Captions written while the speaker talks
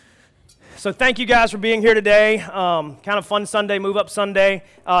So thank you guys for being here today. Kind of fun Sunday, Move Up Sunday.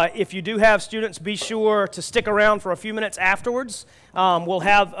 If you do have students, be sure to stick around for a few minutes afterwards. We'll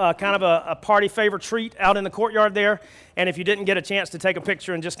have kind of a party favor treat out in the courtyard there. And if you didn't get a chance to take a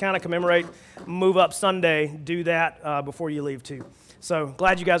picture and just kind of commemorate Move Up Sunday, do that before you leave too. So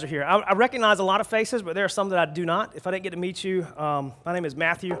glad you guys are here. I recognize a lot of faces, but there are some that I do not. If I didn't get to meet you, my name is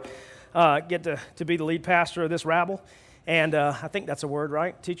Matthew. Get to be the lead pastor of this rabble. And I think that's a word,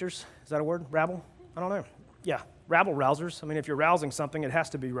 right? Teachers, is that a word? Rabble? I don't know. Yeah, rabble rousers. I mean, if you're rousing something, it has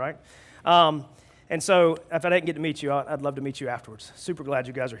to be, right? And so if I didn't get to meet you, I'd love to meet you afterwards. Super glad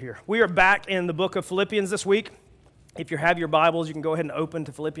you guys are here. We are back in the book of Philippians this week. If you have your Bibles, you can go ahead and open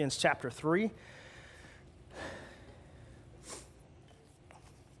to Philippians chapter 3.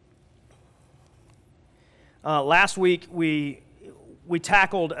 Last week, we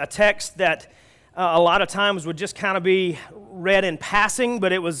tackled a text that a lot of times would just kind of be read in passing,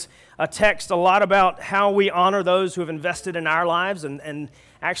 but it was a text a lot about how we honor those who have invested in our lives and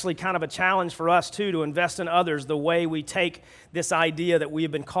actually kind of a challenge for us, too, to invest in others the way we take this idea that we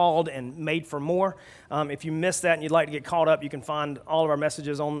have been called and made for more. If you missed that and you'd like to get caught up, you can find all of our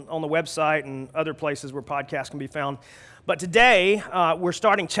messages on the website and other places where podcasts can be found. But today, we're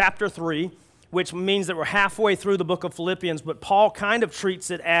starting chapter 3, which means that we're halfway through the book of Philippians, but Paul kind of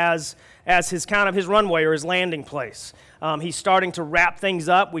treats it as his kind of his runway or his landing place. He's starting to wrap things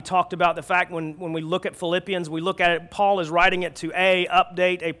up. We talked about the fact when we look at Philippians, we look at it, Paul is writing it to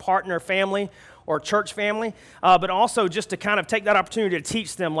update a partner family or church family, but also just to kind of take that opportunity to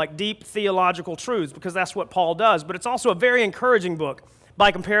teach them like deep theological truths, because that's what Paul does. But it's also a very encouraging book.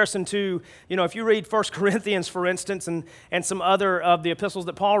 By comparison to, if you read 1 Corinthians, for instance, and some other of the epistles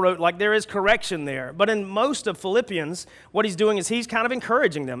that Paul wrote, like there is correction there. But in most of Philippians, what he's doing is he's kind of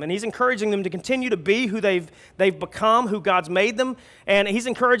encouraging them, and he's encouraging them to continue to be who they've become, who God's made them, and he's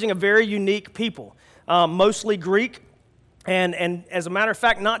encouraging a very unique people, mostly Greek, and as a matter of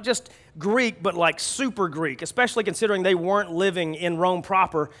fact, not just Greek, but like super Greek, especially considering they weren't living in Rome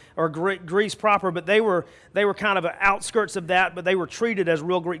proper or Greece proper, but they were kind of outskirts of that, but they were treated as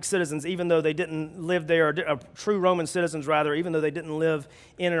real Greek citizens, even though they didn't live there, or true Roman citizens rather, even though they didn't live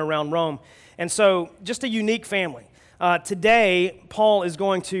in and around Rome. And so just a unique family. Today, Paul is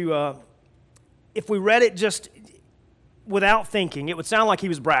going to, if we read it just without thinking, it would sound like he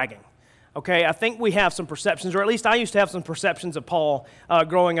was bragging. Okay, I think we have some perceptions, or at least I used to have some perceptions of Paul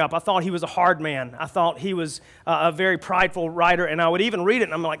growing up. I thought he was a hard man. I thought he was a very prideful writer, and I would even read it,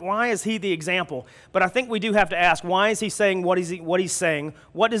 and I'm like, why is he the example? But I think we do have to ask, why is he saying what he's saying?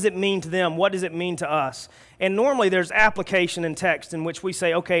 What does it mean to them? What does it mean to us? And normally there's application in text in which we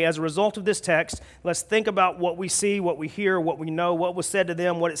say, okay, as a result of this text, let's think about what we see, what we hear, what we know, what was said to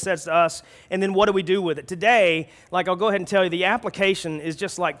them, what it says to us, and then what do we do with it? Today, like I'll go ahead and tell you, the application is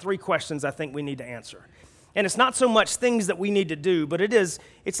just like 3 questions I think we need to answer. And it's not so much things that we need to do, but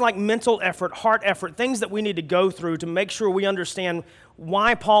it's like mental effort, heart effort, things that we need to go through to make sure we understand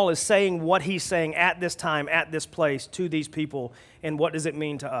why Paul is saying what he's saying at this time, at this place, to these people, and what does it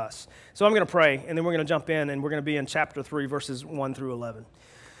mean to us. So I'm going to pray, and then we're going to jump in, and we're going to be in chapter 3, verses 1 through 11.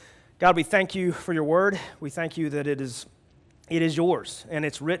 God, we thank you for your word. We thank you that it is yours, and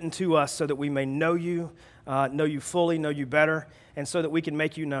it's written to us so that we may know you fully, know you better, and so that we can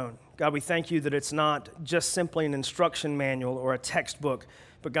make you known. God, we thank you that it's not just simply an instruction manual or a textbook,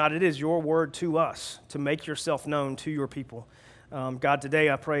 but God, it is your word to us to make yourself known to your people. God, today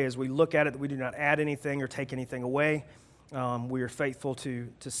I pray as we look at it that we do not add anything or take anything away. We are faithful to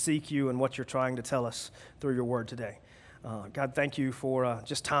seek you and what you're trying to tell us through your word today. God, thank you for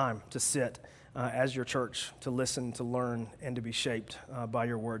just time to sit as your church, to listen, to learn, and to be shaped by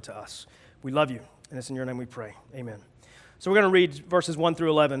your word to us. We love you, and it's in your name we pray. Amen. So we're going to read verses 1 through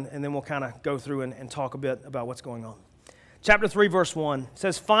 11, and then we'll kind of go through and talk a bit about what's going on. Chapter 3, verse 1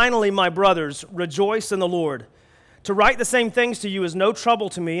 says, "Finally, my brothers, rejoice in the Lord. To write the same things to you is no trouble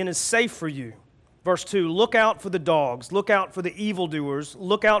to me and is safe for you." Verse 2, "Look out for the dogs, look out for the evildoers,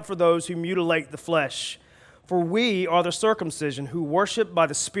 look out for those who mutilate the flesh. For we are the circumcision who worship by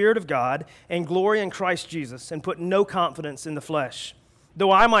the Spirit of God and glory in Christ Jesus and put no confidence in the flesh.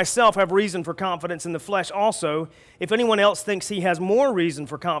 Though I myself have reason for confidence in the flesh also, if anyone else thinks he has more reason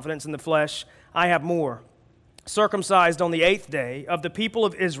for confidence in the flesh, I have more. Circumcised on the 8th day, of the people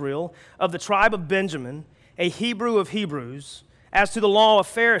of Israel, of the tribe of Benjamin, a Hebrew of Hebrews, as to the law, a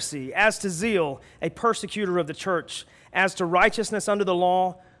Pharisee, as to zeal, a persecutor of the church, as to righteousness under the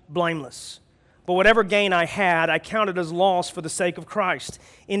law, blameless. But whatever gain I had, I counted as loss for the sake of Christ.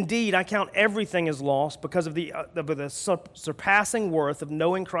 Indeed, I count everything as loss because of the surpassing worth of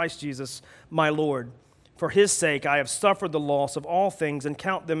knowing Christ Jesus, my Lord. For his sake I have suffered the loss of all things and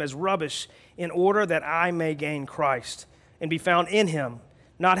count them as rubbish in order that I may gain Christ and be found in him,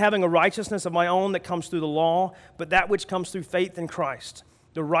 not having a righteousness of my own that comes through the law, but that which comes through faith in Christ,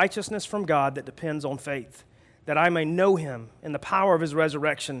 the righteousness from God that depends on faith, that I may know him in the power of his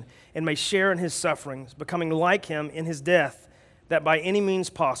resurrection and may share in his sufferings, becoming like him in his death, that by any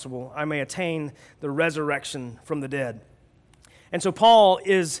means possible I may attain the resurrection from the dead. And so Paul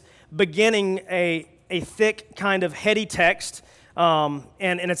is beginning a thick, kind of heady text, and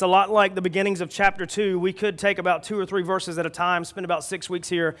it's a lot like the beginnings of chapter 2. We could take about 2 or 3 verses at a time, spend about 6 weeks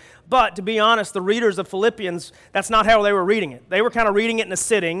here. But to be honest, the readers of Philippians, that's not how they were reading it. They were kind of reading it in a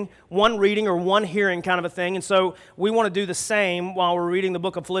sitting, one reading or one hearing kind of a thing. And so we want to do the same while we're reading the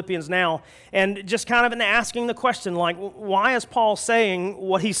book of Philippians now. And just kind of in asking the question, like, why is Paul saying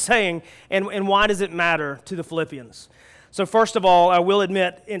what he's saying, and why does it matter to the Philippians? So first of all, I will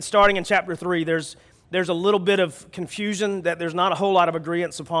admit, starting in chapter 3, there's a little bit of confusion, that there's not a whole lot of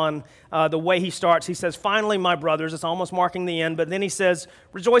agreement upon the way he starts. He says, finally, my brothers, it's almost marking the end, but then he says,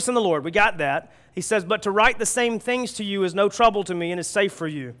 rejoice in the Lord. We got that. He says, but to write the same things to you is no trouble to me and is safe for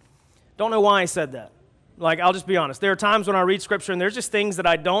you. Don't know why he said that. Like, I'll just be honest. There are times when I read Scripture and there's just things that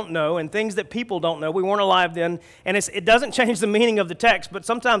I don't know and things that people don't know. We weren't alive then, and it doesn't change the meaning of the text, but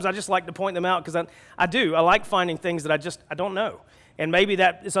sometimes I just like to point them out because I do. I like finding things that I don't know. And maybe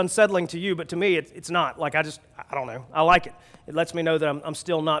that is unsettling to you, but to me, it's not. Like, I don't know. I like it. It lets me know that I'm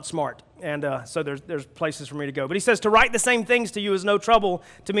still not smart. And so there's places for me to go. But he says, to write the same things to you is no trouble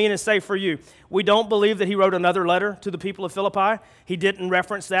to me and is safe for you. We don't believe that he wrote another letter to the people of Philippi. He didn't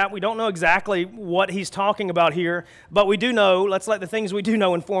reference that. We don't know exactly what he's talking about here. But we do know, let's let the things we do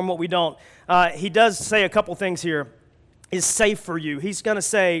know inform what we don't. He does say a couple things here. Is safe for you. He's going to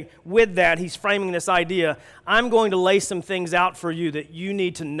say, with that, he's framing this idea, I'm going to lay some things out for you that you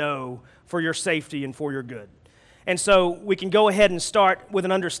need to know for your safety and for your good. And so we can go ahead and start with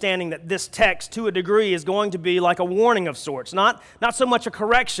an understanding that this text, to a degree, is going to be like a warning of sorts. Not so much a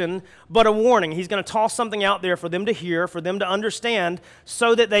correction, but a warning. He's going to toss something out there for them to hear, for them to understand,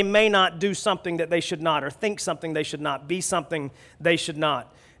 so that they may not do something that they should not, or think something they should not, be something they should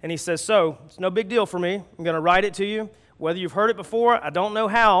not. And he says, so, it's no big deal for me. I'm going to write it to you. Whether you've heard it before, I don't know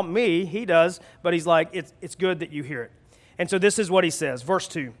how, he does, but he's like, it's good that you hear it. And so this is what he says, verse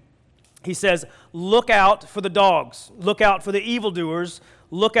 2. He says, look out for the dogs, look out for the evildoers,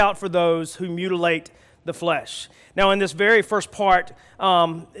 look out for those who mutilate the flesh. Now, in this very first part,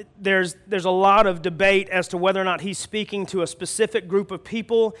 there's a lot of debate as to whether or not he's speaking to a specific group of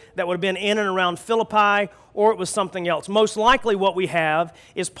people that would have been in and around Philippi, or it was something else. Most likely what we have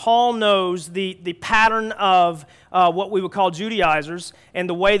is Paul knows the pattern of what we would call Judaizers and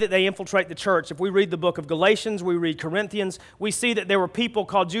the way that they infiltrate the church. If we read the book of Galatians, we read Corinthians, we see that there were people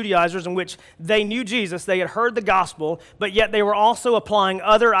called Judaizers in which they knew Jesus, they had heard the gospel, but yet they were also applying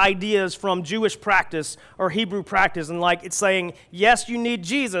other ideas from Jewish practice or Hebrew practice. And like it's saying, yes, you need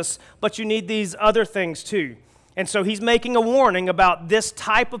Jesus, but you need these other things too. And so he's making a warning about this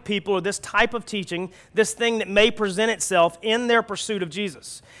type of people or this type of teaching, this thing that may present itself in their pursuit of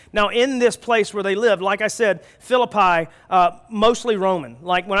Jesus. Now, in this place where they lived, like I said, Philippi, mostly Roman.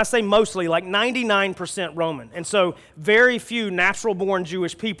 Like when I say mostly, like 99% Roman. And so very few natural-born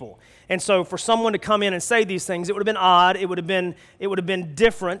Jewish people. And so for someone to come in and say these things, it would have been odd, it would have been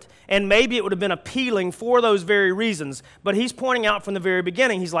different, and maybe it would have been appealing for those very reasons. But he's pointing out from the very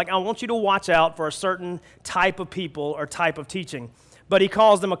beginning, he's like, I want you to watch out for a certain type of people or type of teaching. But he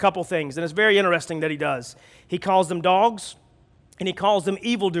calls them a couple things, and it's very interesting that he does. He calls them dogs, and he calls them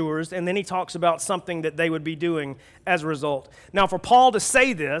evildoers, and then he talks about something that they would be doing as a result. Now, for Paul to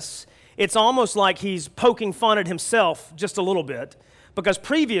say this, it's almost like he's poking fun at himself just a little bit. Because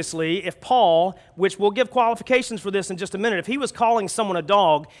previously, if Paul, which we'll give qualifications for this in just a minute, if he was calling someone a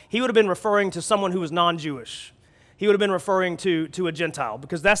dog, he would have been referring to someone who was non-Jewish. He would have been referring to a Gentile,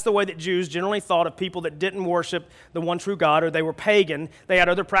 because that's the way that Jews generally thought of people that didn't worship the one true God, or they were pagan, they had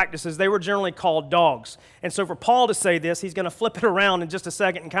other practices, they were generally called dogs. And so for Paul to say this, he's going to flip it around in just a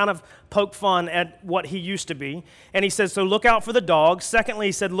second and kind of poke fun at what he used to be. And he says, so look out for the dogs. Secondly,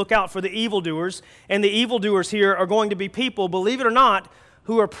 he said, look out for the evildoers. And the evildoers here are going to be people, believe it or not,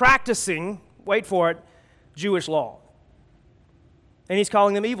 who are practicing, wait for it, Jewish law. And he's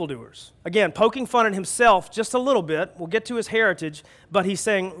calling them evildoers. Again, poking fun at himself just a little bit. We'll get to his heritage, but he's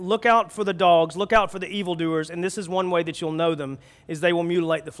saying, look out for the dogs, look out for the evildoers, and this is one way that you'll know them, is they will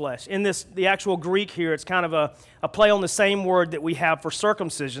mutilate the flesh. In this, the actual Greek here, it's kind of a play on the same word that we have for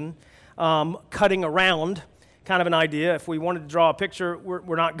circumcision, cutting around, kind of an idea. If we wanted to draw a picture,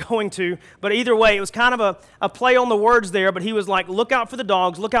 we're not going to. But either way, it was kind of a play on the words there. But he was like, look out for the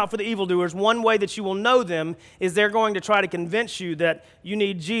dogs, look out for the evildoers. One way that you will know them is they're going to try to convince you that you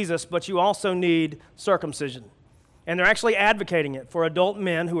need Jesus, but you also need circumcision. And they're actually advocating it for adult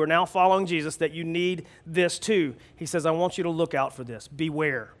men who are now following Jesus, that you need this too. He says, I want you to look out for this.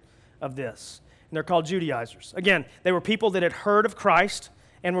 Beware of this. And they're called Judaizers. Again, they were people that had heard of Christ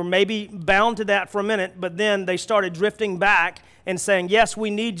and were maybe bound to that for a minute, but then they started drifting back and saying, yes, we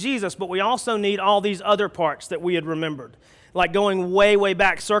need Jesus, but we also need all these other parts that we had remembered. Like going way, way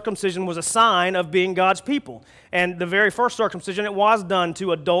back, circumcision was a sign of being God's people. And the very first circumcision, it was done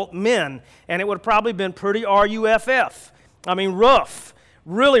to adult men, and it would have probably been pretty rough. I mean, rough,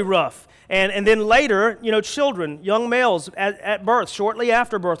 really rough. And then later, children, young males at birth, shortly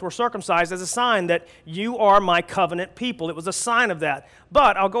after birth, were circumcised as a sign that you are my covenant people. It was a sign of that.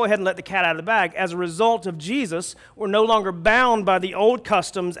 But I'll go ahead and let the cat out of the bag. As a result of Jesus, we're no longer bound by the old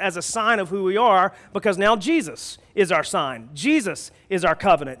customs as a sign of who we are, because now Jesus is our sign. Jesus is our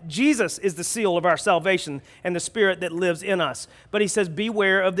covenant. Jesus is the seal of our salvation and the Spirit that lives in us. But he says,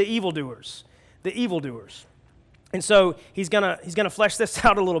 beware of the evildoers. The evildoers. And so he's gonna flesh this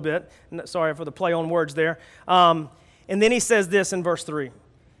out a little bit. Sorry for the play on words there. And then he says this in verse 3.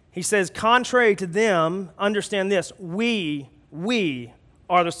 He says, contrary to them, understand this, we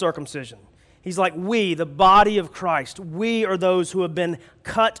are the circumcision. He's like, we, the body of Christ, we are those who have been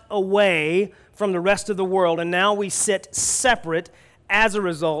cut away from the rest of the world, and now we sit separate as a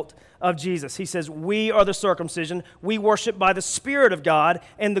result of Jesus. He says, we are the circumcision. We worship by the Spirit of God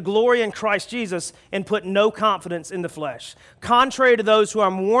and the glory in Christ Jesus, and put no confidence in the flesh. Contrary to those who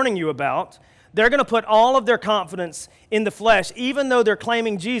I'm warning you about, they're going to put all of their confidence in the flesh, even though they're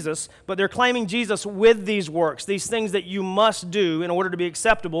claiming Jesus, but they're claiming Jesus with these works, these things that you must do in order to be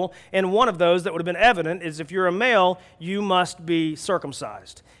acceptable. And one of those that would have been evident is if you're a male, you must be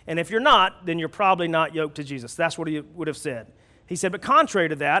circumcised. And if you're not, then you're probably not yoked to Jesus. That's what he would have said. He said, but contrary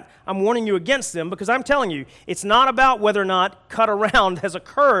to that, I'm warning you against them, because I'm telling you, it's not about whether or not cut around has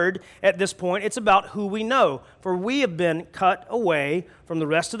occurred at this point. It's about who we know. For we have been cut away from the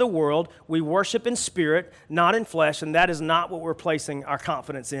rest of the world. We worship in spirit, not in flesh, and that is not what we're placing our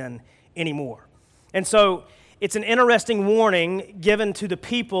confidence in anymore. And so it's an interesting warning given to the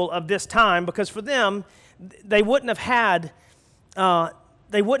people of this time, because for them, they wouldn't have had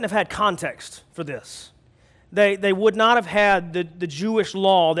context for this. They would not have had the Jewish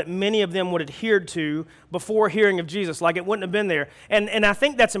law that many of them would adhere to before hearing of Jesus. Like, it wouldn't have been there. And I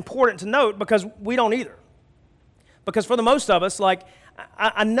think that's important to note, because we don't either. Because for the most of us, like,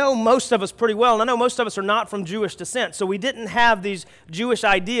 I know most of us pretty well, and I know most of us are not from Jewish descent, so we didn't have these Jewish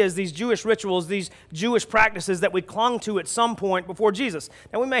ideas, these Jewish rituals, these Jewish practices that we clung to at some point before Jesus.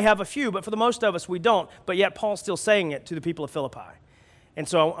 Now, we may have a few, but for the most of us, we don't. But yet, Paul's still saying it to the people of Philippi. And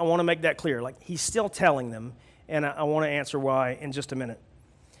so I want to make that clear. Like, he's still telling them, and I want to answer why in just a minute.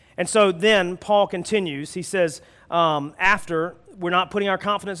 And so then Paul continues. He says, after we're not putting our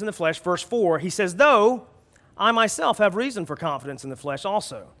confidence in the flesh, verse 4, he says, though I myself have reason for confidence in the flesh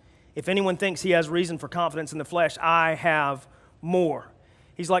also. If anyone thinks he has reason for confidence in the flesh, I have more.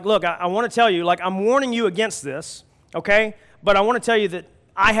 He's like, look, I want to tell you, like, I'm warning you against this, okay? But I want to tell you that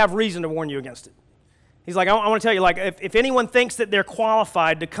I have reason to warn you against it. He's like, I want to tell you, like, if anyone thinks that they're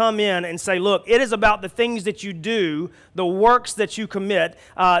qualified to come in and say, look, it is about the things that you do, the works that you commit,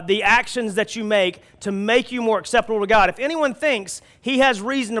 the actions that you make to make you more acceptable to God. If anyone thinks he has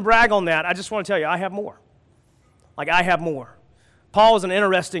reason to brag on that, I just want to tell you, I have more. Like, I have more. Paul is an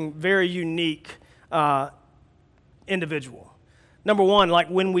interesting, very unique individual. Number one, like,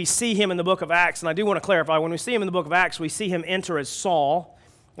 when we see him in the book of Acts, and I do want to clarify, when we see him in the book of Acts, we see him enter as Saul.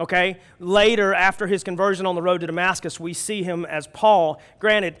 Okay, later, after his conversion on the road to Damascus, we see him as Paul.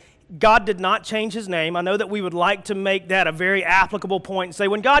 Granted, God did not change his name. I know that we would like to make that a very applicable point and say,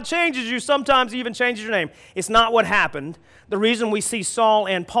 when God changes you, sometimes he even changes your name. It's not what happened. The reason we see Saul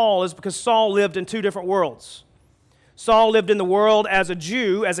and Paul is because Saul lived in two different worlds. Saul lived in the world as a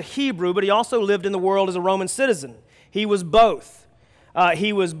Jew, as a Hebrew, but he also lived in the world as a Roman citizen. He was both.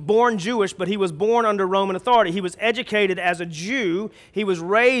 He was born Jewish, but he was born under Roman authority. He was educated as a Jew. He was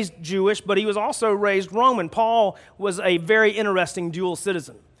raised Jewish, but he was also raised Roman. Paul was a very interesting dual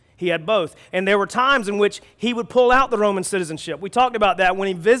citizen. He had both. And there were times in which he would pull out the Roman citizenship. We talked about that when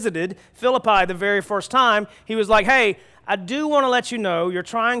he visited Philippi the very first time. He was like, hey, I do want to let you know you're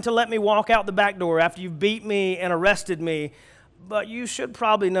trying to let me walk out the back door after you've beat me and arrested me, but you should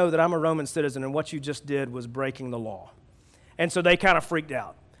probably know that I'm a Roman citizen, and what you just did was breaking the law. And so they kind of freaked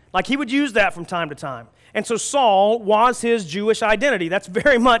out. Like he would use that from time to time. And so Saul was his Jewish identity. That's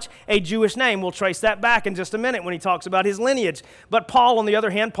very much a Jewish name. We'll trace that back in just a minute when he talks about his lineage. But Paul, on the other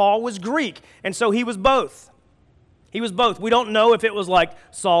hand, Paul was Greek. And so he was both. He was both. We don't know if it was like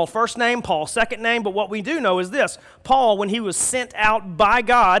Saul first name, Paul second name, but what we do know is this. Paul, when he was sent out by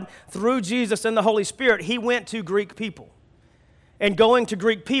God through Jesus and the Holy Spirit, he went to Greek people. And going to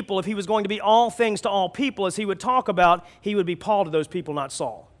Greek people, if he was going to be all things to all people, as he would talk about, he would be Paul to those people, not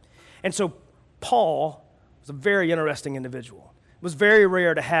Saul. And so Paul was a very interesting individual. It was very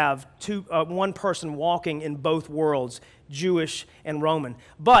rare to have one person walking in both worlds, Jewish and Roman.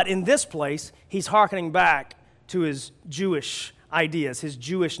 But in this place, he's hearkening back to his Jewish ideas, his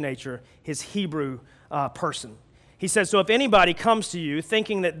Jewish nature, his Hebrew person. He says, so if anybody comes to you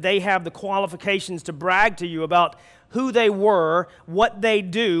thinking that they have the qualifications to brag to you about who they were, what they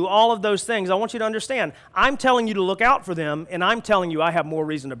do, all of those things, I want you to understand, I'm telling you to look out for them, and I'm telling you I have more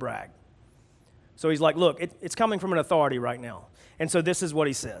reason to brag. So he's like, look, it's coming from an authority right now. And so this is what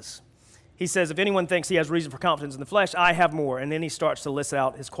he says. He says, if anyone thinks he has reason for confidence in the flesh, I have more. And then he starts to list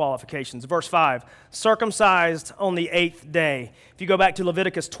out his qualifications. Verse 5, circumcised on the 8th day. If you go back to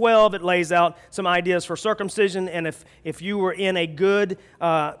Leviticus 12, it lays out some ideas for circumcision. And if you were in a good,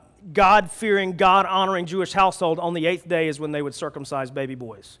 God-fearing, God-honoring Jewish household, on the 8th day is when they would circumcise baby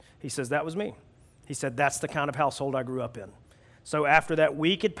boys. He says, that was me. He said, that's the kind of household I grew up in. So after that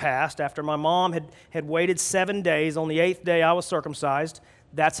week had passed, after my mom had waited 7 days, on the 8th day I was circumcised.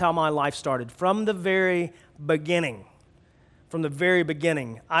 That's how my life started. From the very beginning,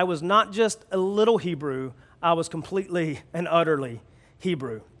 I was not just a little Hebrew, I was completely and utterly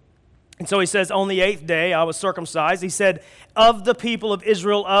Hebrew. And so he says, on the 8th day I was circumcised. He said, of the people of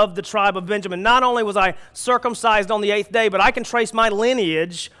Israel, of the tribe of Benjamin. Not only was I circumcised on the 8th day, but I can trace my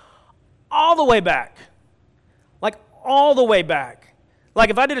lineage all the way back. Like, all the way back. Like,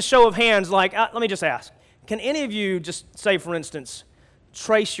 if I did a show of hands, like, let me just ask, can any of you just say, for instance,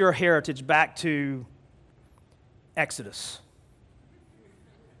 trace your heritage back to Exodus?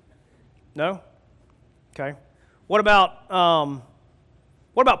 No? Okay. What about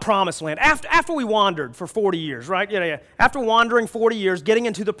Promised Land? After we wandered for 40 years, right? Yeah. After wandering 40 years, getting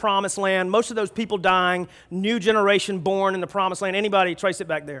into the Promised Land, most of those people dying, new generation born in the Promised Land. Anybody trace it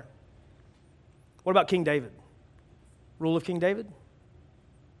back there? What about King David? Rule of King David?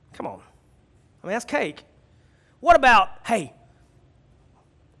 Come on. I mean, that's cake. What about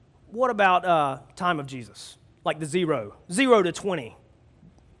time of Jesus? Like the 0 to 20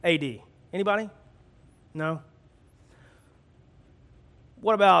 AD. Anybody? No?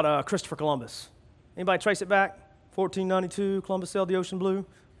 What about Christopher Columbus? Anybody trace it back? 1492, Columbus sailed the ocean blue.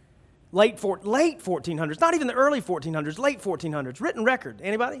 Late 1400s, not even the early 1400s, late 1400s. Written record.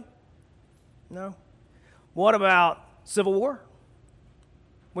 Anybody? No? What about Civil War?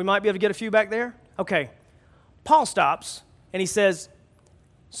 We might be able to get a few back there. Okay. Paul stops and he says,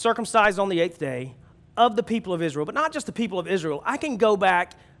 circumcised on the 8th day of the people of Israel, but not just the people of Israel. I can go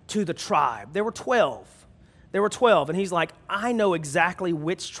back to the tribe. There were 12. And he's like, I know exactly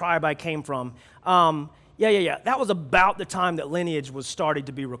which tribe I came from. That was about the time that lineage was starting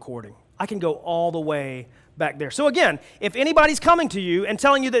to be recording. I can go all the way back there. So again, if anybody's coming to you and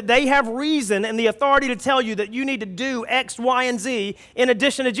telling you that they have reason and the authority to tell you that you need to do X, Y, and Z in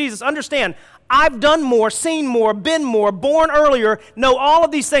addition to Jesus, understand, I've done more, seen more, been more, born earlier, know all of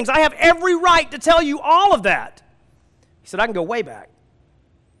these things. I have every right to tell you all of that. He said, I can go way back.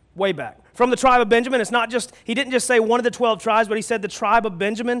 Way back. From the tribe of Benjamin, it's not just, he didn't just say one of the 12 tribes, but he said the tribe of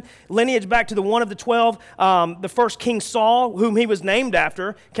Benjamin, lineage back to the one of the 12. The first King Saul, whom he was named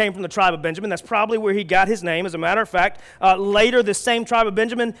after, came from the tribe of Benjamin. That's probably where he got his name. As a matter of fact, later this same tribe of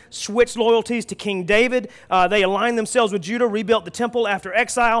Benjamin switched loyalties to King David. They aligned themselves with Judah, rebuilt the temple after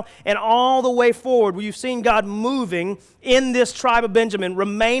exile, and all the way forward, where you've seen God moving in this tribe of Benjamin,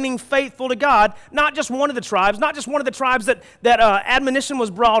 remaining faithful to God, not just one of the tribes, that admonition was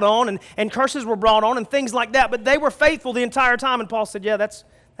brought on and curses were brought on and things like that, but they were faithful the entire time, and Paul said, yeah, that's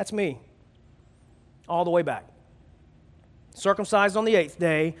me, all the way back. Circumcised on the 8th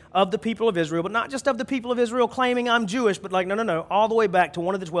day of the people of Israel, but not just of the people of Israel claiming I'm Jewish, but like, no, all the way back to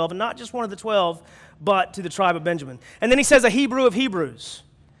one of the 12, and not just one of the 12, but to the tribe of Benjamin. And then he says a Hebrew of Hebrews.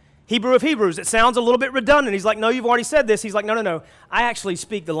 Hebrew of Hebrews. It sounds a little bit redundant. He's like, no, you've already said this. He's like, no. I actually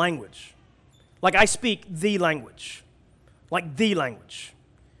speak the language. Like I speak the language. Like the language.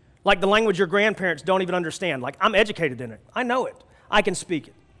 Like the language your grandparents don't even understand. Like I'm educated in it. I know it. I can speak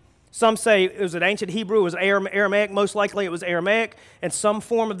it. Some say it was an ancient Hebrew. It was Aramaic. Most likely it was Aramaic and some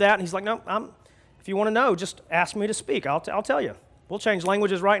form of that. And he's like, no, if you want to know, just ask me to speak. I'll tell you. We'll change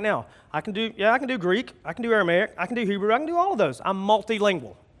languages right now. I can do Greek. I can do Aramaic. I can do Hebrew. I can do all of those. I'm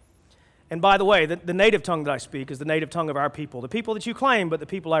multilingual. And by the way, the native tongue that I speak is the native tongue of our people, the people that you claim, but the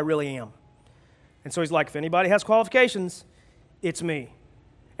people I really am. And so he's like, if anybody has qualifications, it's me.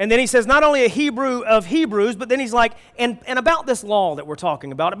 And then he says, not only a Hebrew of Hebrews, but then he's like, and about this law that we're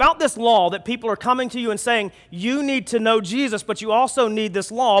talking about this law that people are coming to you and saying, you need to know Jesus, but you also need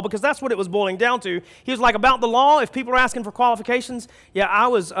this law, because that's what it was boiling down to. He was like, about the law, if people are asking for qualifications, I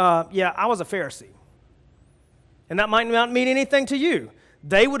was a Pharisee. And that might not mean anything to you.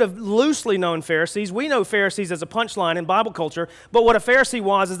 They would have loosely known Pharisees. We know Pharisees as a punchline in Bible culture, but what a Pharisee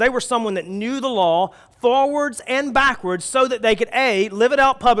was is they were someone that knew the law forwards and backwards so that they could, A, live it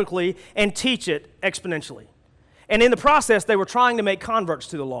out publicly and teach it exponentially. And in the process, they were trying to make converts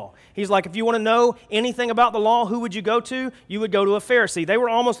to the law. He's like, if you want to know anything about the law, who would you go to? You would go to a Pharisee. They were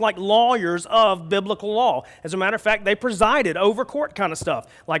almost like lawyers of biblical law. As a matter of fact, they presided over court kind of stuff.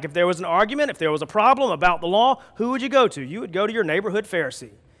 Like if there was an argument, if there was a problem about the law, who would you go to? You would go to your neighborhood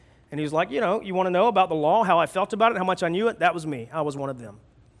Pharisee. And he was like, you want to know about the law, how I felt about it, how much I knew it? That was me. I was one of them.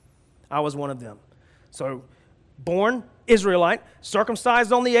 So, born Israelite,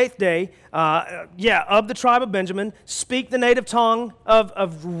 circumcised on the 8th day, of the tribe of Benjamin, speak the native tongue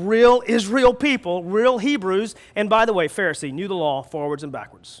of real Israel people, real Hebrews, and by the way, Pharisee, knew the law forwards and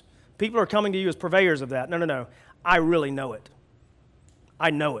backwards. People are coming to you as purveyors of that. No, I really know it. I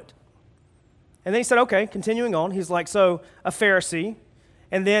know it. And then he said, okay, continuing on, he's like, so a Pharisee,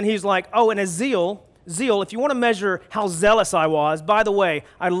 and then he's like, and a zeal, if you want to measure how zealous I was, by the way,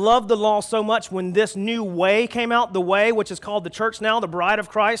 I loved the law so much when this new way came out, the way, which is called the church now, the bride of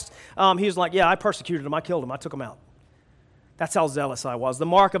Christ, he was like, I persecuted him, I killed him, I took him out. That's how zealous I was. The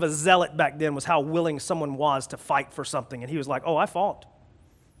mark of a zealot back then was how willing someone was to fight for something. And he was like, I fought,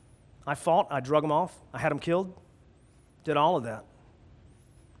 I drug him off, I had him killed, did all of that.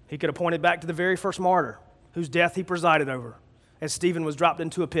 He could have pointed back to the very first martyr, whose death he presided over, as Stephen was dropped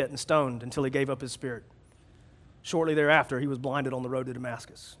into a pit and stoned until he gave up his spirit. Shortly thereafter, he was blinded on the road to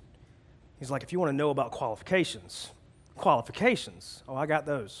Damascus. He's like, if you want to know about qualifications, I got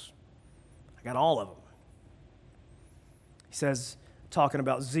those. I got all of them. He says, talking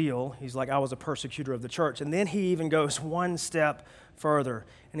about zeal, he's like, I was a persecutor of the church. And then he even goes one step further,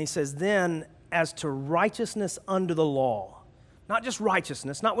 and he says, then as to righteousness under the law, not just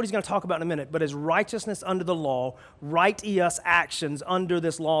righteousness, not what he's going to talk about in a minute, but as righteousness under the law, righteous actions under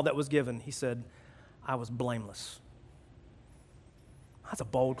this law that was given. He said, I was blameless. That's a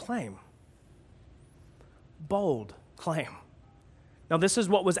bold claim. Bold claim. Now, this is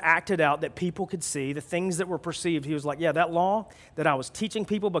what was acted out that people could see, the things that were perceived. He was like, that law that I was teaching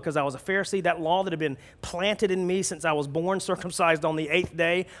people because I was a Pharisee, that law that had been planted in me since I was born, circumcised on the 8th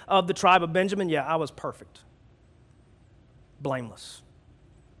day of the tribe of Benjamin, I was perfect. Blameless.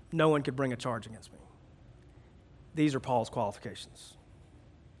 No one could bring a charge against me. These are Paul's qualifications.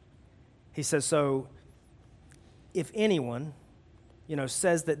 He says, so if anyone,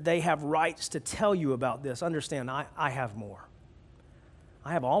 says that they have rights to tell you about this, understand, I have more.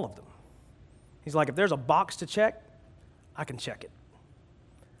 I have all of them. He's like, if there's a box to check, I can check it.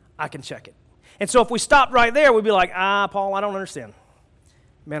 And so if we stopped right there, we'd be like, Paul, I don't understand.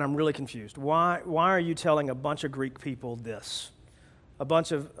 Man, I'm really confused. Why are you telling a bunch of Greek people this? A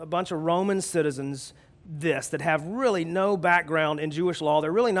bunch of Roman citizens this that have really no background in Jewish law.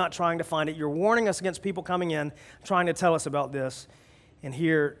 They're really not trying to find it. You're warning us against people coming in, trying to tell us about this. And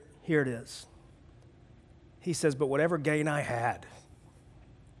here it is. He says, but whatever gain I had,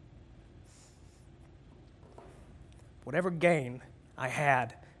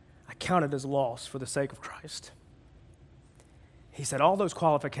 I counted as loss for the sake of Christ. He said, all those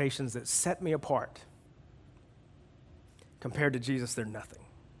qualifications that set me apart, compared to Jesus, they're nothing.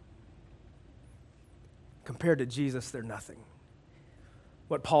 Compared to Jesus, they're nothing.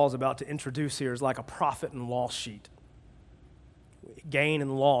 What Paul's about to introduce here is like a profit and loss sheet. Gain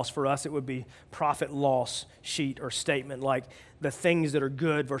and loss, for us, it would be profit loss sheet or statement, like the things that are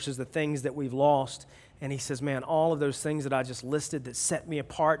good versus the things that we've lost. And he says, man, all of those things that I just listed that set me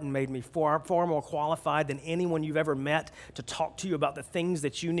apart and made me far more qualified than anyone you've ever met to talk to you about the things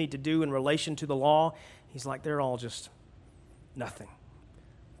that you need to do in relation to the law, he's like, they're all just nothing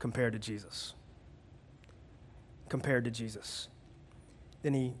compared to Jesus. Compared to Jesus.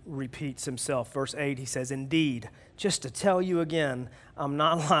 Then he repeats himself. Verse 8, he says, indeed, just to tell you again, I'm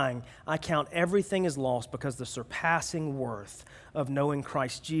not lying. I count everything as lost because the surpassing worth of knowing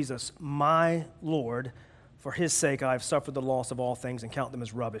Christ Jesus, my Lord, for his sake I have suffered the loss of all things and count them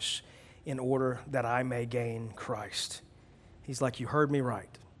as rubbish in order that I may gain Christ. He's like, you heard me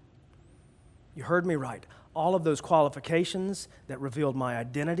right. You heard me right. All of those qualifications that revealed my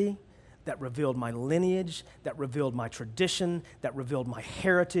identity, that revealed my lineage, that revealed my tradition, that revealed my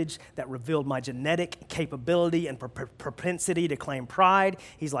heritage, that revealed my genetic capability and propensity to claim pride.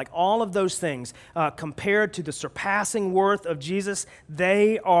 He's like, all of those things, compared to the surpassing worth of Jesus,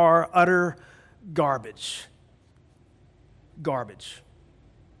 they are utter garbage. Garbage.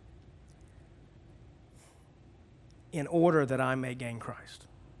 In order that I may gain Christ.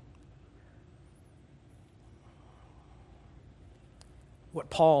 What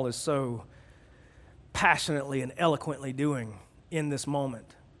Paul is so passionately and eloquently doing in this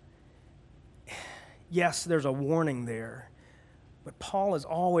moment. Yes, there's a warning there, but Paul is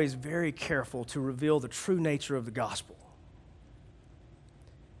always very careful to reveal the true nature of the gospel.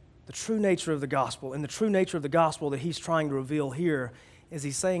 The true nature of the gospel, and the true nature of the gospel that he's trying to reveal here is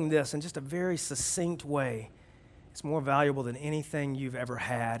he's saying this in just a very succinct way. It's more valuable than anything you've ever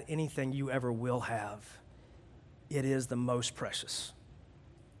had, anything you ever will have. It is the most precious.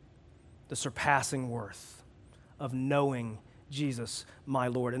 The surpassing worth of knowing Jesus, my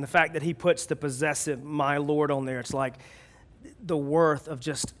Lord. And the fact that he puts the possessive, my Lord, on there, it's like the worth of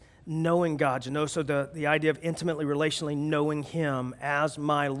just knowing God. You know, so the idea of intimately, relationally knowing him as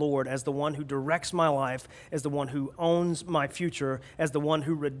my Lord, as the one who directs my life, as the one who owns my future, as the one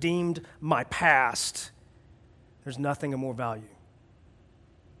who redeemed my past. There's nothing of more value.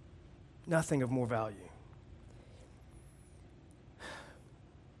 Nothing of more value.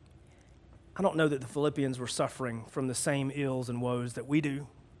 I don't know that the Philippians were suffering from the same ills and woes that we do,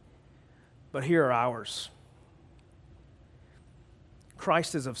 but here are ours.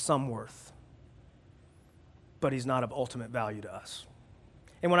 Christ is of some worth, but he's not of ultimate value to us.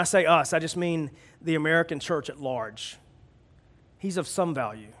 And when I say us, I just mean the American church at large. He's of some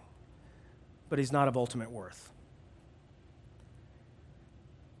value, but he's not of ultimate worth.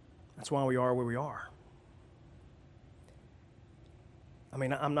 That's why we are where we are. I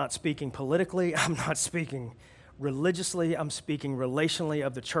mean, I'm not speaking politically, I'm not speaking religiously, I'm speaking relationally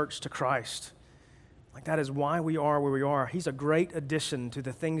of the church to Christ. Like, that is why we are where we are. He's a great addition to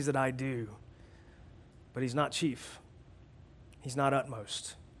the things that I do, but he's not chief. He's not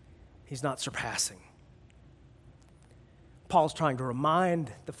utmost. He's not surpassing. Paul's trying to remind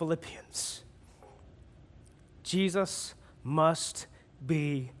the Philippians, Jesus must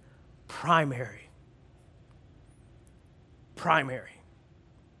be primary. Primary.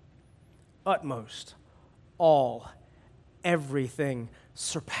 Utmost, all, everything,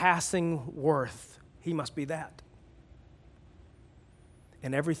 surpassing worth. He must be that.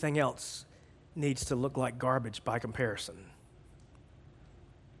 And everything else needs to look like garbage by comparison.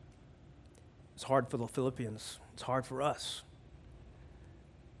 It's hard for the Philippians. It's hard for us.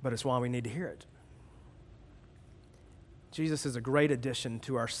 But it's why we need to hear it. Jesus is a great addition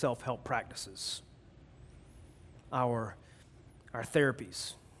to our self-help practices, our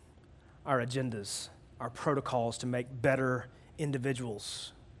therapies, our agendas, our protocols to make better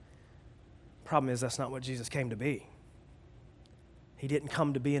individuals. Problem is, that's not what Jesus came to be. He didn't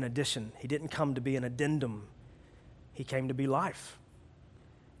come to be an addition. He didn't come to be an addendum. He came to be life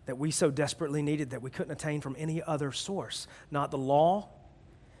that we so desperately needed that we couldn't attain from any other source. Not the law,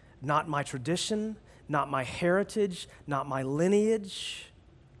 not my tradition, not my heritage, not my lineage.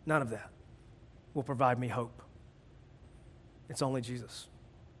 None of that will provide me hope. It's only Jesus.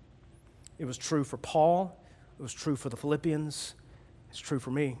 It was true for Paul. It was true for the Philippians. It's true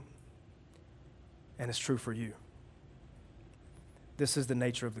for me. And it's true for you. This is the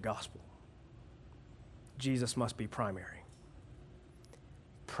nature of the gospel. Jesus must be primary.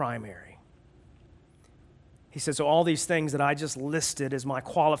 Primary. He says, so all these things that I just listed as my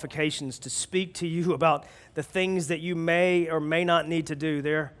qualifications to speak to you about the things that you may or may not need to do,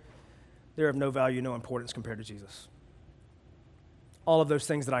 they're of no value, no importance compared to Jesus. All of those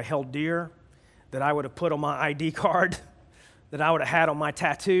things that I held dear, that I would have put on my ID card, that I would have had on my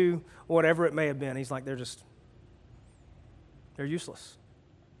tattoo, whatever it may have been. He's like, they're useless.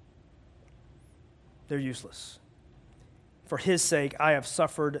 They're useless. For his sake, I have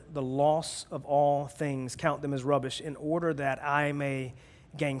suffered the loss of all things, count them as rubbish, in order that I may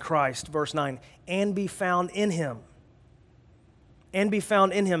gain Christ. Verse 9, and be found in him. And be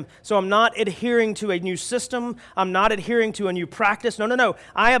found in him. So I'm not adhering to a new system. I'm not adhering to a new practice. No.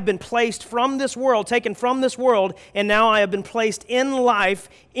 I have been placed from this world, taken from this world, and now I have been placed in life,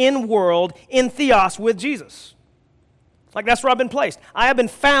 in world, in theos with Jesus. Like, that's where I've been placed. I have been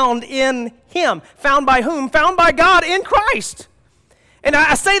found in him. Found by whom? Found by God in Christ. And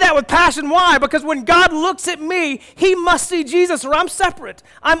I say that with passion. Why? Because when God looks at me, he must see Jesus, or I'm separate.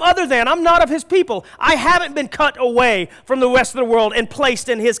 I'm other than. I'm not of his people. I haven't been cut away from the rest of the world and placed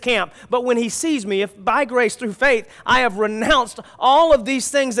in his camp. But when he sees me, if by grace through faith I have renounced all of these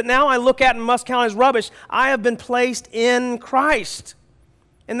things that now I look at and must count as rubbish, I have been placed in Christ.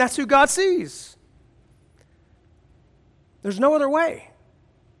 And that's who God sees. There's no other way.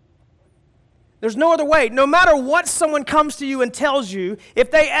 There's no other way. No matter what someone comes to you and tells you,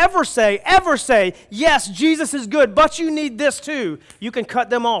 if they ever say, yes, Jesus is good, but you need this too, you can cut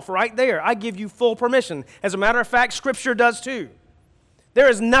them off right there. I give you full permission. As a matter of fact, Scripture does too. There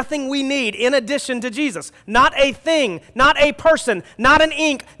is nothing we need in addition to Jesus. Not a thing, not a person, not an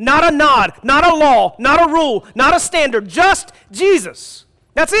ink, not a nod, not a law, not a rule, not a standard, just Jesus.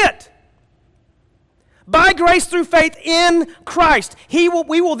 That's it. By grace through faith in Christ, we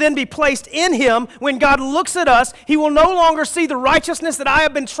will then be placed in him. When God looks at us, he will no longer see the righteousness that I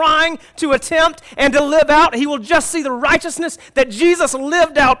have been trying to attempt and to live out. He will just see the righteousness that Jesus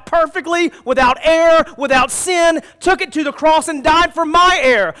lived out perfectly, without error, without sin, took it to the cross and died for my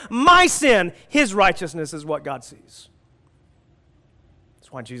error, my sin. His righteousness is what God sees.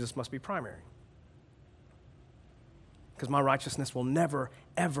 That's why Jesus must be primary. Because my righteousness will never,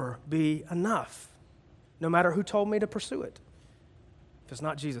 ever be enough. No matter who told me to pursue it. If it's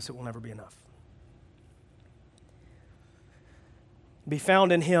not Jesus, it will never be enough. Be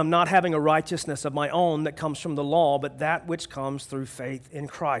found in him, not having a righteousness of my own that comes from the law, but that which comes through faith in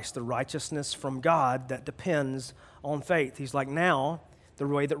Christ, the righteousness from God that depends on faith. He's like, now, the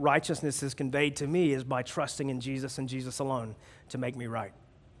way that righteousness is conveyed to me is by trusting in Jesus and Jesus alone to make me right.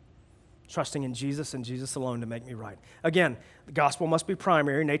 Trusting in Jesus and Jesus alone to make me right. Again, the gospel must be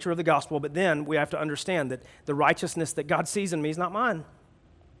primary, nature of the gospel, but then we have to understand that the righteousness that God sees in me is not mine.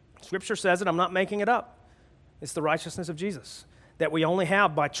 Scripture says it, I'm not making it up. It's the righteousness of Jesus that we only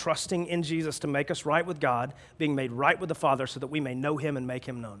have by trusting in Jesus to make us right with God, being made right with the Father so that we may know him and make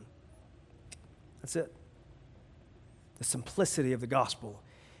him known. That's it. The simplicity of the gospel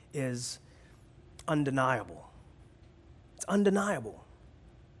is it's undeniable.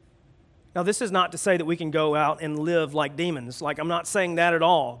 Now, this is not to say that we can go out and live like demons. Like, I'm not saying that at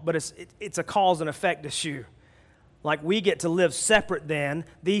all, but it's a cause and effect issue. Like, we get to live separate than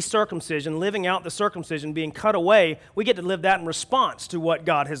the circumcision, living out the circumcision, being cut away. We get to live that in response to what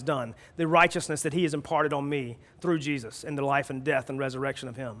God has done, the righteousness that he has imparted on me through Jesus in the life and death and resurrection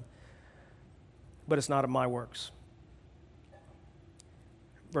of him. But it's not of my works.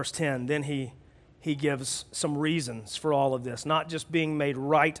 Verse 10, then he gives some reasons for all of this, not just being made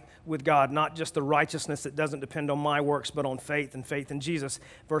right with God, not just the righteousness that doesn't depend on my works, but on faith and faith in Jesus.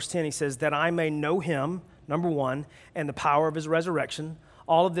 Verse 10, he says, that I may know him, number one, and the power of his resurrection.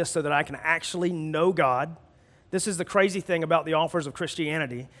 All of this so that I can actually know God. This is the crazy thing about the offers of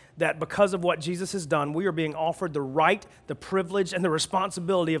Christianity, that because of what Jesus has done, we are being offered the right, the privilege, and the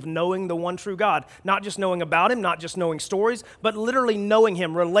responsibility of knowing the one true God. Not just knowing about him, not just knowing stories, but literally knowing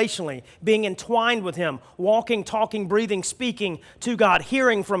him relationally, being entwined with him, walking, talking, breathing, speaking to God,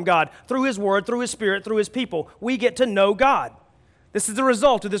 hearing from God, through his word, through his spirit, through his people. We get to know God. This is the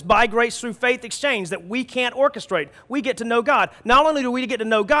result of this by grace through faith exchange that we can't orchestrate. We get to know God. Not only do we get to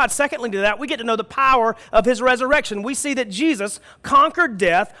know God, secondly to that, we get to know the power of his resurrection. We see that Jesus conquered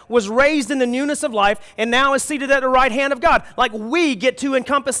death, was raised in the newness of life, and now is seated at the right hand of God. Like, we get to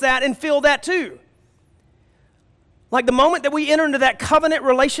encompass that and feel that too. Like, the moment that we enter into that covenant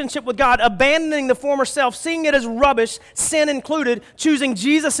relationship with God, abandoning the former self, seeing it as rubbish, sin included, choosing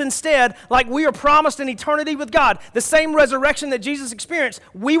Jesus instead, like we are promised an eternity with God, the same resurrection that Jesus experienced,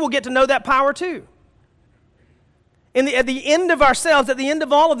 we will get to know that power too. At the end of ourselves, at the end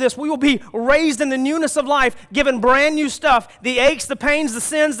of all of this, we will be raised in the newness of life, given brand new stuff. The aches, the pains, the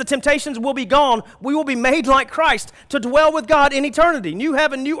sins, the temptations will be gone. We will be made like Christ to dwell with God in eternity. New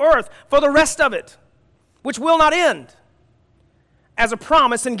heaven, new earth for the rest of it, which will not end, as a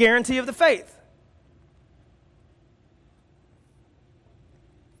promise and guarantee of the faith.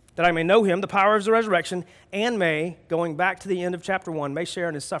 That I may know him, the power of his resurrection, and may, going back to the end of chapter 1, may share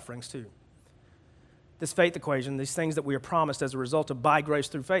in his sufferings too. This faith equation, these things that we are promised as a result of by grace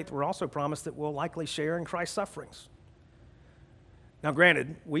through faith, we're also promised that we'll likely share in Christ's sufferings. Now,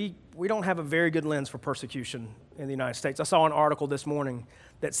 granted, we don't have a very good lens for persecution in the United States. I saw an article this morning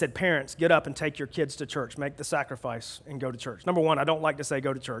that said, parents, get up and take your kids to church. Make the sacrifice and go to church. Number one, I don't like to say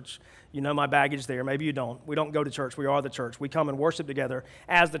go to church. You know my baggage there. Maybe you don't. We don't go to church. We are the church. We come and worship together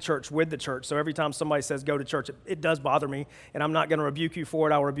as the church with the church. So every time somebody says go to church, it does bother me, and I'm not going to rebuke you for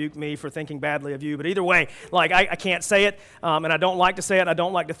it. I'll rebuke me for thinking badly of you. But either way, like I can't say it, and I don't like to say it. I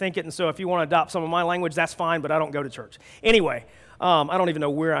don't like to think it. And so if you want to adopt some of my language, that's fine, but I don't go to church. Anyway, I don't even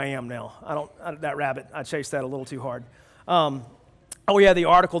know where I am now. That rabbit, I chased that a little too hard. The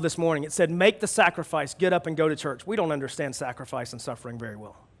article this morning, it said, make the sacrifice, get up and go to church. We don't understand sacrifice and suffering very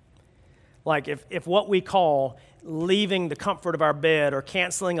well. Like if what we call leaving the comfort of our bed or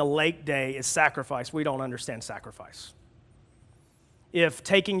canceling a late day is sacrifice, we don't understand sacrifice. If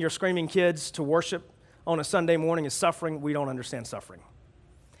taking your screaming kids to worship on a Sunday morning is suffering, we don't understand suffering.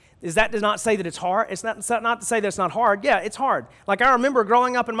 That does not say that it's hard. It's not to say that it's not hard. Yeah, it's hard. Like I remember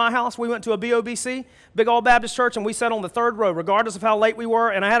growing up in my house, we went to a BOBC, big old Baptist church, and we sat on the third row, regardless of how late we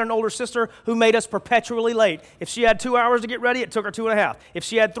were, and I had an older sister who made us perpetually late. If she had 2 hours to get ready, it took her 2.5. If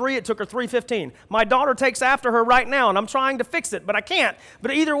she had 3, it took her 3:15. My daughter takes after her right now, and I'm trying to fix it, but I can't.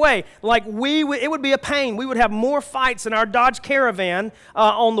 But either way, like it would be a pain. We would have more fights in our Dodge Caravan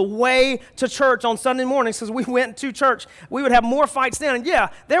on the way to church on Sunday mornings because we went to church. We would have more fights then, and yeah,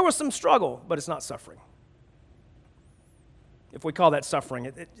 there was some struggle, but it's not suffering. If we call that suffering,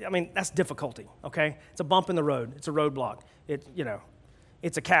 that's difficulty, okay? It's a bump in the road. It's a roadblock.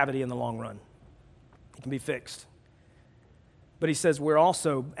 It's a cavity in the long run. It can be fixed. But he says we're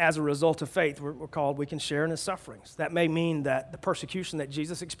also, as a result of faith, we're called, we can share in his sufferings. That may mean that the persecution that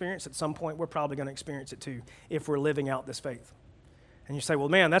Jesus experienced at some point, we're probably going to experience it too if we're living out this faith. And you say, well,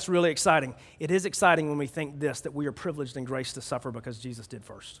 man, that's really exciting. It is exciting when we think that we are privileged and graced to suffer because Jesus did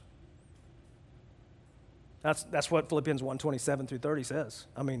first. That's what Philippians 1:27 through 30 says.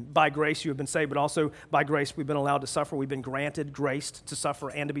 By grace you have been saved, but also by grace we've been allowed to suffer. We've been granted, graced to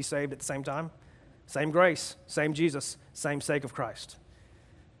suffer and to be saved at the same time. Same grace, same Jesus, same sake of Christ.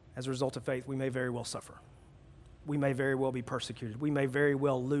 As a result of faith, we may very well suffer. We may very well be persecuted. We may very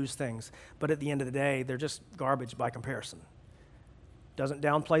well lose things. But at the end of the day, they're just garbage by comparison. Doesn't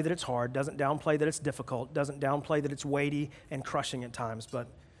downplay that it's hard, doesn't downplay that it's difficult, doesn't downplay that it's weighty and crushing at times, but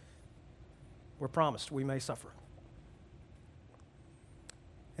we're promised we may suffer.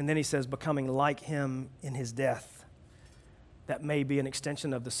 And then he says, becoming like him in his death. That may be an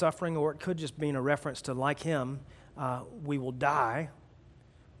extension of the suffering, or it could just be a reference to like him, we will die.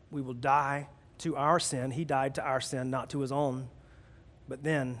 We will die to our sin. He died to our sin, not to his own. But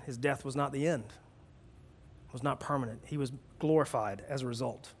then his death was not the end. It was not permanent. He was glorified as a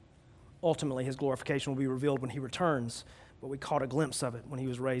result. Ultimately, his glorification will be revealed when he returns, but we caught a glimpse of it when he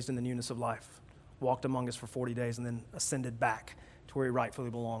was raised in the newness of life. Walked among us for 40 days and then ascended back to where he rightfully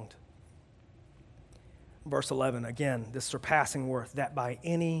belonged. Verse 11, again, this surpassing worth, that by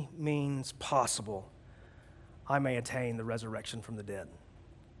any means possible I may attain the resurrection from the dead.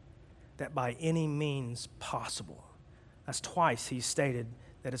 That by any means possible. That's twice he's stated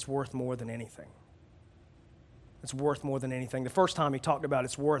that it's worth more than anything. It's worth more than anything. The first time he talked about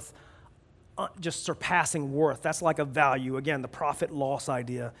it's worth just surpassing worth. That's like a value. Again, the profit-loss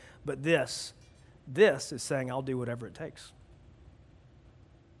idea. But this is saying, I'll do whatever it takes.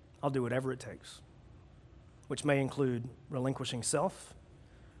 I'll do whatever it takes, which may include relinquishing self,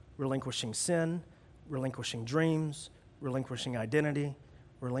 relinquishing sin, relinquishing dreams, relinquishing identity,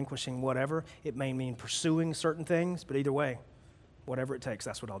 relinquishing whatever. It may mean pursuing certain things, but either way, whatever it takes,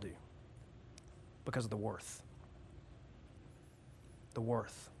 that's what I'll do because of the worth. The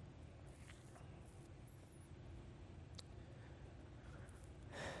worth.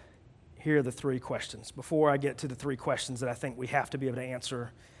 Here are the 3 questions. Before I get to the 3 questions that I think we have to be able to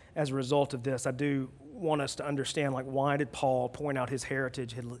answer as a result of this, I do want us to understand, why did Paul point out his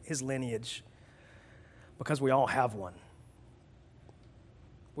heritage, his lineage? Because we all have one.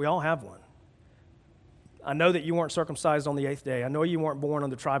 We all have one. I know that you weren't circumcised on the 8th day. I know you weren't born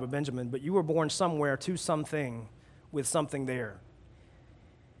on the tribe of Benjamin, but you were born somewhere to something with something there.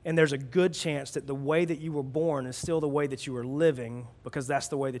 And there's a good chance that the way that you were born is still the way that you are living because that's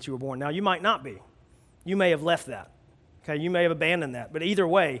the way that you were born. Now, you might not be. You may have left that. Okay, you may have abandoned that. But either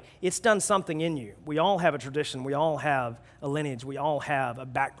way, it's done something in you. We all have a tradition. We all have a lineage. We all have a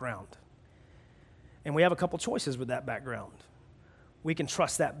background. And we have a couple choices with that background. We can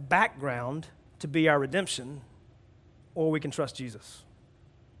trust that background to be our redemption, or we can trust Jesus.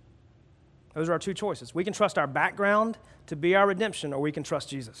 Those are our 2 choices. We can trust our background to be our redemption, or we can trust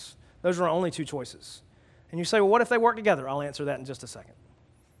Jesus. Those are our only 2 choices. And you say, well, what if they work together? I'll answer that in just a second.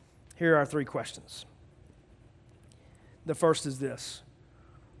 Here are our 3 questions. The first is this: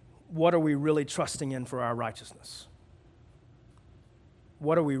 what are we really trusting in for our righteousness?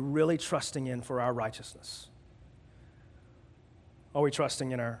 What are we really trusting in for our righteousness? Are we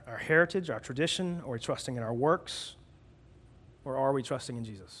trusting in our heritage, our tradition? Are we trusting in our works? Or are we trusting in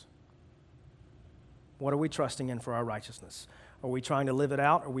Jesus? What are we trusting in for our righteousness? Are we trying to live it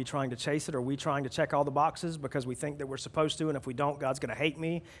out? Are we trying to chase it? Are we trying to check all the boxes because we think that we're supposed to, and if we don't, God's going to hate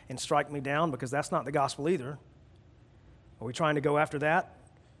me and strike me down? Because that's not the gospel either. Are we trying to go after that?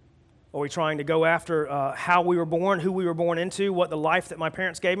 Are we trying to go after how we were born, who we were born into, what the life that my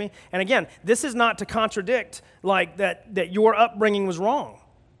parents gave me? And again, this is not to contradict like that your upbringing was wrong.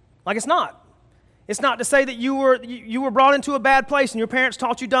 Like it's not. It's not to say that you were brought into a bad place and your parents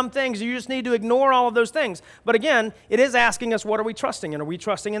taught you dumb things and you just need to ignore all of those things. But again, it is asking us, what are we trusting in? Are we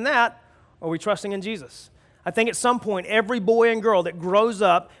trusting in that, or are we trusting in Jesus? I think at some point, every boy and girl that grows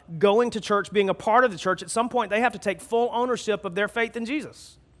up going to church, being a part of the church, at some point they have to take full ownership of their faith in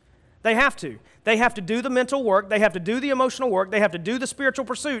Jesus. They have to. They have to do the mental work. They have to do the emotional work. They have to do the spiritual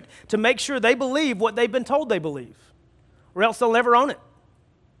pursuit to make sure they believe what they've been told they believe, or else they'll never own it.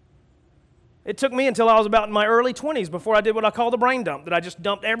 It took me until I was about in my early 20s before I did what I call the brain dump, that I just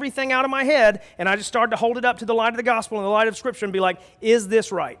dumped everything out of my head and I just started to hold it up to the light of the gospel and the light of Scripture and be like, is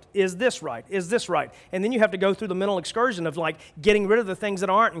this right? Is this right? Is this right? And then you have to go through the mental excursion of like getting rid of the things that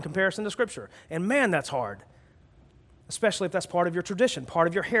aren't in comparison to Scripture. And man, that's hard, especially if that's part of your tradition, part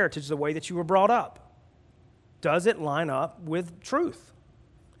of your heritage, the way that you were brought up. Does it line up with truth?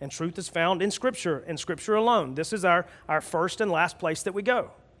 And truth is found in Scripture alone. This is our first and last place that we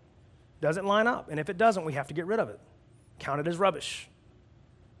go. Does it line up? And if it doesn't, we have to get rid of it. Count it as rubbish.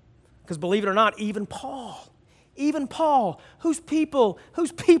 Because believe it or not, even Paul, whose people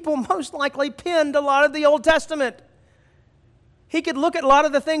most likely penned a lot of the Old Testament, he could look at a lot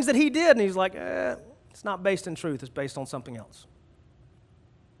of the things that he did and he's like, it's not based in truth, it's based on something else.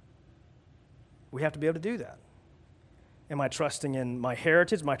 We have to be able to do that. Am I trusting in my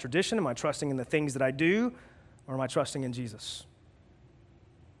heritage, my tradition? Am I trusting in the things that I do? Or am I trusting in Jesus?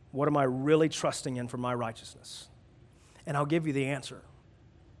 What am I really trusting in for my righteousness? And I'll give you the answer.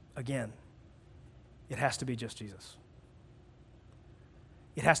 Again, it has to be just Jesus.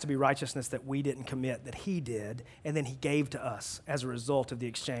 It has to be righteousness that we didn't commit, that he did, and then he gave to us as a result of the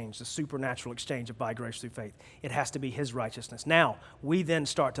exchange, the supernatural exchange of by grace through faith. It has to be his righteousness. Now, we then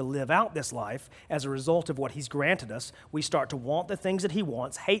start to live out this life as a result of what he's granted us. We start to want the things that he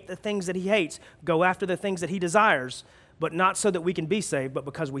wants, hate the things that he hates, go after the things that he desires, but not so that we can be saved, but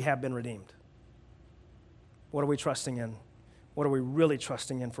because we have been redeemed. What are we trusting in? What are we really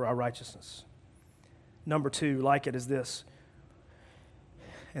trusting in for our righteousness? Number two, like it, is this.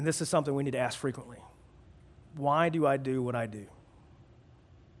 And this is something we need to ask frequently. Why do I do what I do?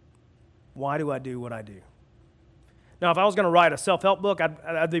 Why do I do what I do? Now, if I was going to write a self-help book,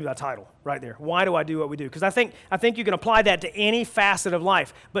 I'd leave that title right there. Why do I do what we do? Because I think you can apply that to any facet of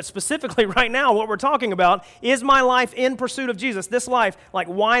life. But specifically right now, what we're talking about is my life in pursuit of Jesus. This life, like,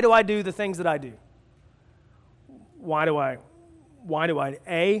 why do I do the things that I do? Why do I,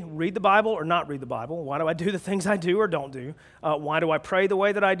 A, read the Bible or not read the Bible? Why do I do the things I do or don't do? Why do I pray the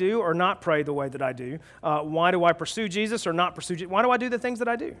way that I do or not pray the way that I do? Why do I pursue Jesus or not pursue Jesus? Why do I do the things that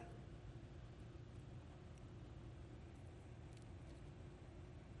I do?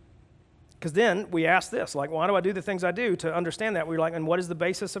 Because then we ask this, like, why do I do the things I do? To understand that, we're like, and what is the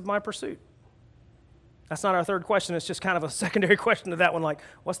basis of my pursuit? That's not our third question. It's just kind of a secondary question to that one, like,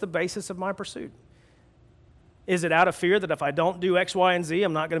 what's the basis of my pursuit? Is it out of fear that if I don't do X, Y, and Z,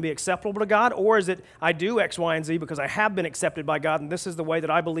 I'm not going to be acceptable to God? Or is it I do X, Y, and Z because I have been accepted by God, and this is the way that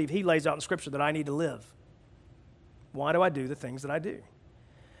I believe he lays out in Scripture that I need to live? Why do I do the things that I do?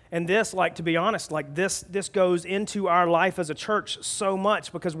 And this, like, to be honest, like this goes into our life as a church so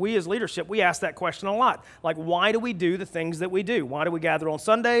much because we as leadership, we ask that question a lot. Like, why do we do the things that we do? Why do we gather on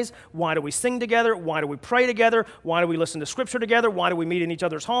Sundays? Why do we sing together? Why do we pray together? Why do we listen to Scripture together? Why do we meet in each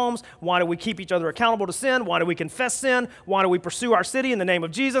other's homes? Why do we keep each other accountable to sin? Why do we confess sin? Why do we pursue our city in the name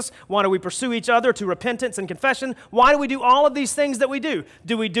of Jesus? Why do we pursue each other to repentance and confession? Why do we do all of these things that we do?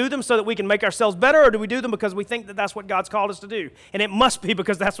 Do we do them so that we can make ourselves better, or do we do them because we think that that's what God's called us to do? And it must be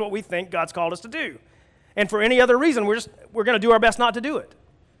because that's what we think God's called us to do. And for any other reason, we're going to do our best not to do it.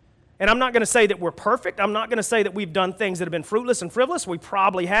 And I'm not going to say that we're perfect. I'm not going to say that we've done things that have been fruitless and frivolous. We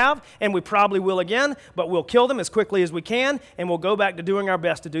probably have, and we probably will again, but we'll kill them as quickly as we can, and we'll go back to doing our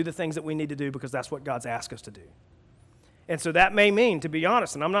best to do the things that we need to do because that's what God's asked us to do. And so that may mean, to be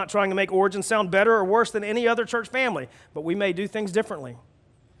honest, and I'm not trying to make Origin sound better or worse than any other church family, but we may do things differently.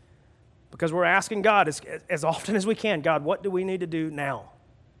 Because we're asking God as often as we can, God, what do we need to do now?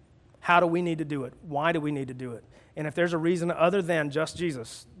 How do we need to do it? Why do we need to do it? And if there's a reason other than just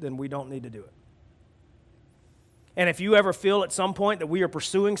Jesus, then we don't need to do it. And if you ever feel at some point that we are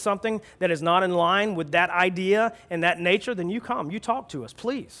pursuing something that is not in line with that idea and that nature, then you come, you talk to us,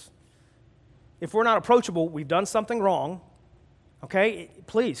 please. If we're not approachable, we've done something wrong, okay?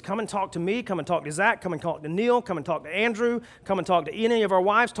 Please, come and talk to me, come and talk to Zach, come and talk to Neil, come and talk to Andrew, come and talk to any of our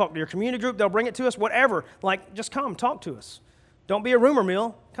wives, talk to your community group, they'll bring it to us, whatever. Like, just come, talk to us. Don't be a rumor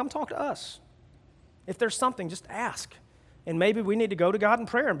mill. Come talk to us. If there's something, just ask. And maybe we need to go to God in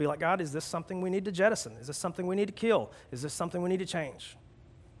prayer and be like, God, is this something we need to jettison? Is this something we need to kill? Is this something we need to change?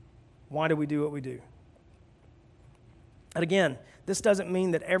 Why do we do what we do? And again, this doesn't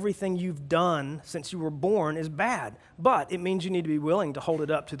mean that everything you've done since you were born is bad, but it means you need to be willing to hold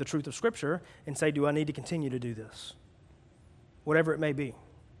it up to the truth of Scripture and say, do I need to continue to do this? Whatever it may be.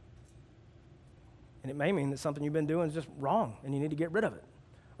 And it may mean that something you've been doing is just wrong and you need to get rid of it.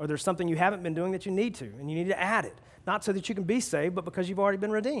 Or there's something you haven't been doing that you need to, and you need to add it. Not so that you can be saved, but because you've already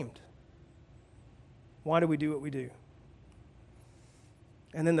been redeemed. Why do we do what we do?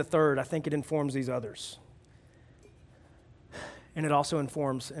 And then the third, I think it informs these others. And it also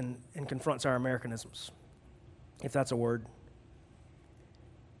informs and confronts our Americanisms, if that's a word.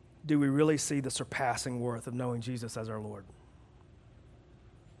 Do we really see the surpassing worth of knowing Jesus as our Lord?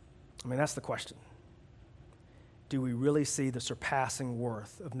 I mean, that's the question. Do we really see the surpassing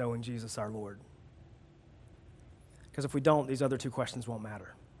worth of knowing Jesus our Lord? Because if we don't, these other two questions won't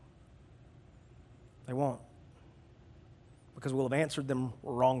matter. They won't. Because we'll have answered them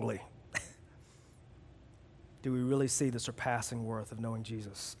wrongly. Do we really see the surpassing worth of knowing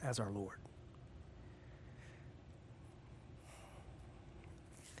Jesus as our Lord?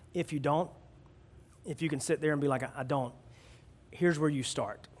 If you don't, if you can sit there and be like, I don't, here's where you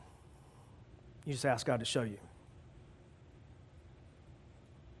start. You just ask God to show you.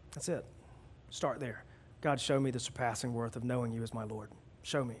 That's it. Start there. God, show me the surpassing worth of knowing you as my Lord.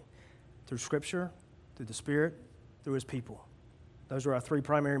 Show me. Through Scripture, through the Spirit, through His people. Those are our three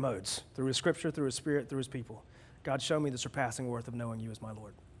primary modes. Through His Scripture, through His Spirit, through His people. God, show me the surpassing worth of knowing you as my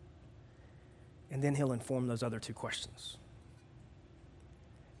Lord. And then He'll inform those other two questions.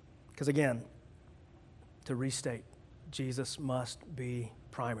 Because again, to restate, Jesus must be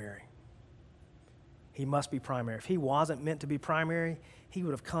primary. He must be primary. If He wasn't meant to be primary, He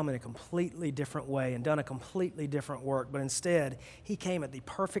would have come in a completely different way and done a completely different work. But instead, He came at the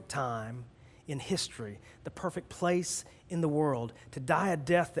perfect time in history, the perfect place in the world, to die a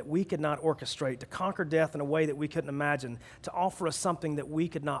death that we could not orchestrate, to conquer death in a way that we couldn't imagine, to offer us something that we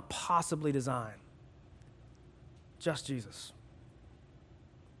could not possibly design. Just Jesus.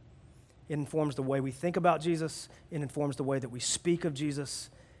 It informs the way we think about Jesus. It informs the way that we speak of Jesus.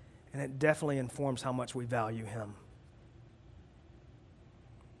 And it definitely informs how much we value Him.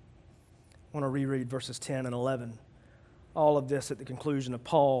 I want to reread verses 10 and 11. All of this at the conclusion of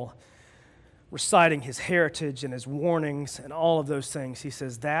Paul reciting his heritage and his warnings and all of those things. He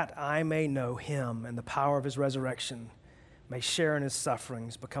says, that I may know Him and the power of His resurrection, may share in His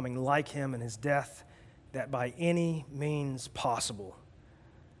sufferings, becoming like Him in His death, that by any means possible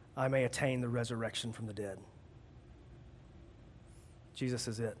I may attain the resurrection from the dead. Jesus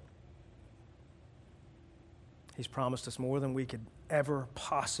is it. He's promised us more than we could ever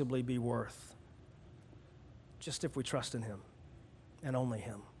possibly be worth, just if we trust in Him and only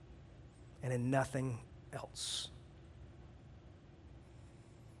Him and in nothing else.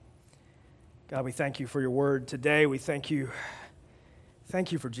 God, we thank You for Your word today. We thank You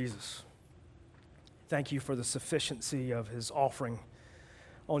for Jesus. Thank You for the sufficiency of His offering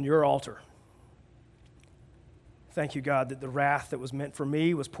on Your altar. Thank You, God, that the wrath that was meant for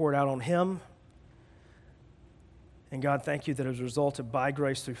me was poured out on Him. And God, thank You that it was resulted by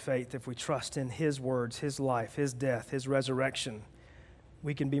grace through faith. If we trust in His words, His life, His death, His resurrection,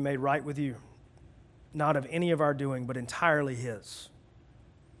 we can be made right with You, not of any of our doing, but entirely His.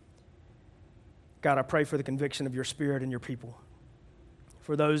 God, I pray for the conviction of Your Spirit and Your people.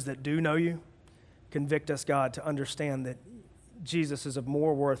 For those that do know You, convict us, God, to understand that Jesus is of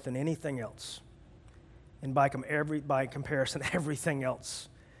more worth than anything else. And by comparison, everything else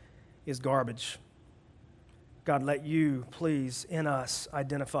is garbage. God, let You, please, in us,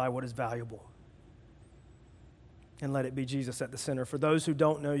 identify what is valuable. And let it be Jesus at the center. For those who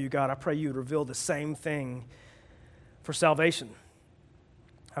don't know You, God, I pray You would reveal the same thing for salvation.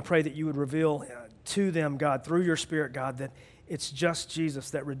 I pray that You would reveal to them, God, through Your Spirit, God, that it's just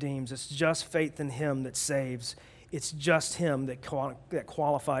Jesus that redeems. It's just faith in Him that saves. It's just Him that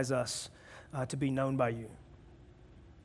qualifies us to be known by You.